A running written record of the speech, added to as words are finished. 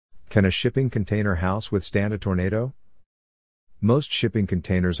Can a shipping container house withstand a tornado? Most shipping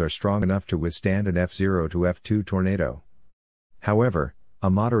containers are strong enough to withstand an F0 to F2 tornado. However, a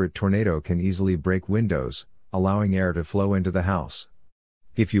moderate tornado can easily break windows, allowing air to flow into the house.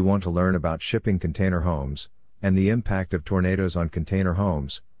 If you want to learn about shipping container homes, and the impact of tornadoes on container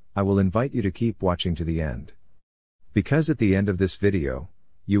homes, I will invite you to keep watching to the end. Because at the end of this video,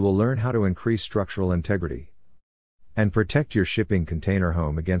 you will learn how to increase structural integrity and protect your shipping container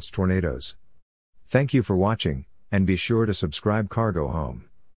home against tornadoes. Thank you for watching, and be sure to subscribe Cargo Home.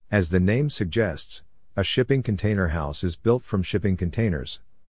 As the name suggests, a shipping container house is built from shipping containers.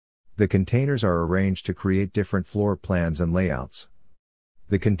 The containers are arranged to create different floor plans and layouts.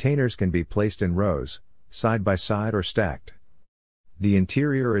 The containers can be placed in rows, side by side or stacked. The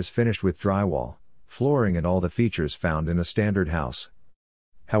interior is finished with drywall, flooring and all the features found in a standard house.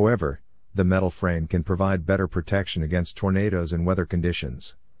 However, the metal frame can provide better protection against tornadoes and weather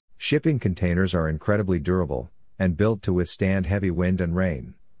conditions. Shipping containers are incredibly durable, and built to withstand heavy wind and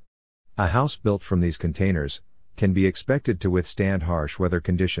rain. A house built from these containers can be expected to withstand harsh weather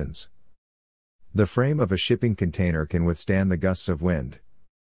conditions. The frame of a shipping container can withstand the gusts of wind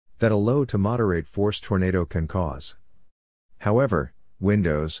that a low to moderate force tornado can cause. However,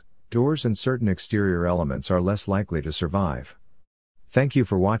 windows, doors and certain exterior elements are less likely to survive. Thank you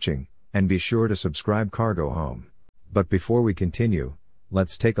for watching, and be sure to subscribe Cargo Home. But before we continue,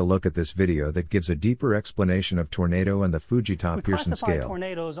 let's take a look at this video that gives a deeper explanation of tornado and the Fujita-Pearson scale. We classify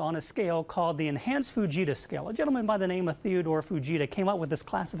tornadoes on a scale called the Enhanced Fujita scale. A gentleman by the name of Theodore Fujita came up with this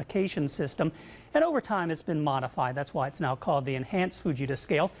classification system, and over time it's been modified. That's why it's now called the Enhanced Fujita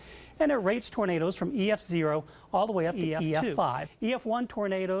scale. And it rates tornadoes from EF0 all the way up to EF5. EF1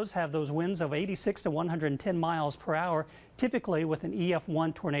 tornadoes have those winds of 86 to 110 miles per hour. Typically, with an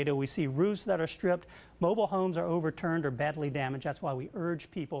EF1 tornado, we see roofs that are stripped, mobile homes are overturned or badly damaged. That's why we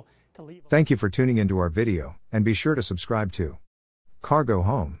urge people to leave. Thank you for tuning into our video, and be sure to subscribe to Cargo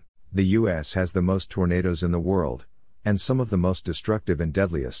Home. The U.S. has the most tornadoes in the world, and some of the most destructive and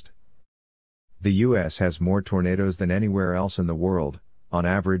deadliest. The U.S. has more tornadoes than anywhere else in the world, on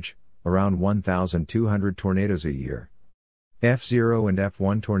average, around 1,200 tornadoes a year. F0 and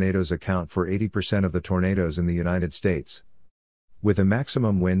F1 tornadoes account for 80% of the tornadoes in the United States. With a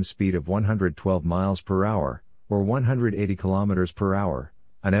maximum wind speed of 112 miles per hour, or 180 kilometers per hour,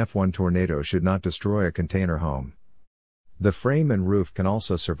 an F1 tornado should not destroy a container home. The frame and roof can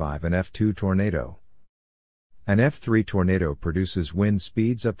also survive an F2 tornado. An F3 tornado produces wind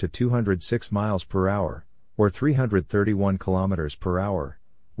speeds up to 206 miles per hour, or 331 kilometers per hour,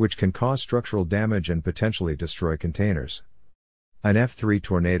 which can cause structural damage and potentially destroy containers. An F3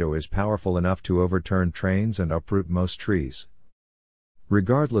 tornado is powerful enough to overturn trains and uproot most trees.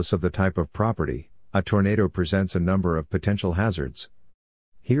 Regardless of the type of property, a tornado presents a number of potential hazards.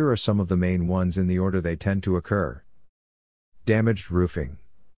 Here are some of the main ones in the order they tend to occur. Damaged roofing,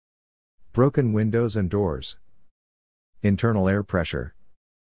 broken windows and doors, internal air pressure,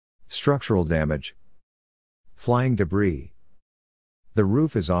 structural damage, flying debris. The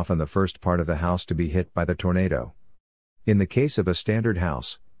roof is often the first part of the house to be hit by the tornado. In the case of a standard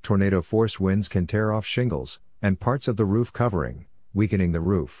house, tornado force winds can tear off shingles and parts of the roof covering, weakening the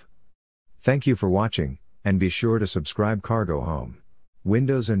roof. Thank you for watching, and be sure to subscribe Cargo Home.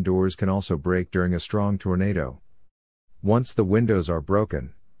 Windows and doors can also break during a strong tornado. Once the windows are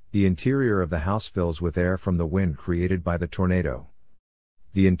broken, the interior of the house fills with air from the wind created by the tornado.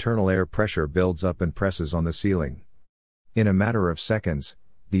 The internal air pressure builds up and presses on the ceiling. In a matter of seconds,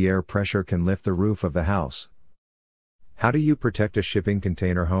 the air pressure can lift the roof of the house. How do you protect a shipping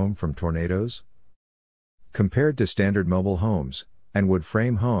container home from tornadoes? Compared to standard mobile homes and wood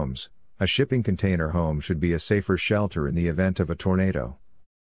frame homes, a shipping container home should be a safer shelter in the event of a tornado.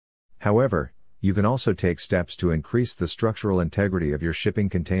 However, you can also take steps to increase the structural integrity of your shipping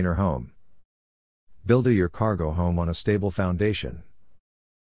container home. Build your cargo home on a stable foundation.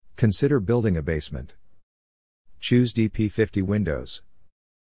 Consider building a basement. Choose DP50 windows.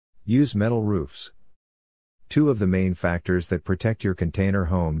 Use metal roofs. Two of the main factors that protect your container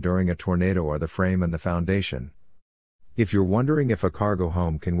home during a tornado are the frame and the foundation. If you're wondering if a cargo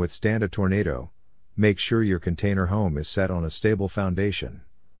home can withstand a tornado, make sure your container home is set on a stable foundation.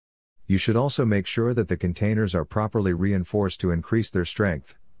 You should also make sure that the containers are properly reinforced to increase their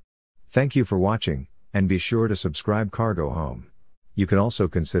strength. Thank you for watching, and be sure to subscribe Cargo Home. You can also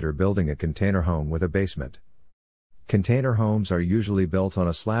consider building a container home with a basement. Container homes are usually built on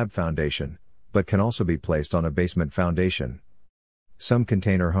a slab foundation, but can also be placed on a basement foundation. Some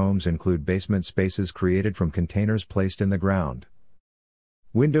container homes include basement spaces created from containers placed in the ground.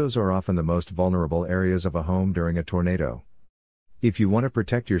 Windows are often the most vulnerable areas of a home during a tornado. If you want to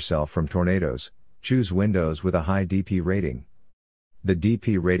protect yourself from tornadoes, choose windows with a high DP rating. The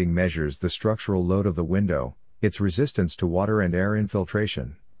DP rating measures the structural load of the window, its resistance to water and air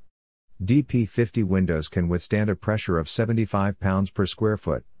infiltration. DP 50 windows can withstand a pressure of 75 pounds per square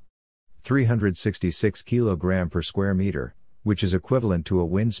foot, 366 kg per square meter, which is equivalent to a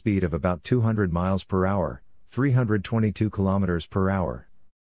wind speed of about 200 miles per hour, 322 kilometers per hour.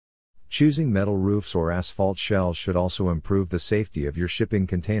 Choosing metal roofs or asphalt shells should also improve the safety of your shipping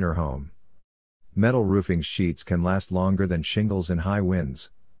container home. Metal roofing sheets can last longer than shingles in high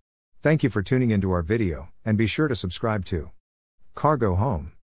winds. Thank you for tuning into our video, and be sure to subscribe to Cargo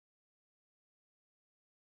Home.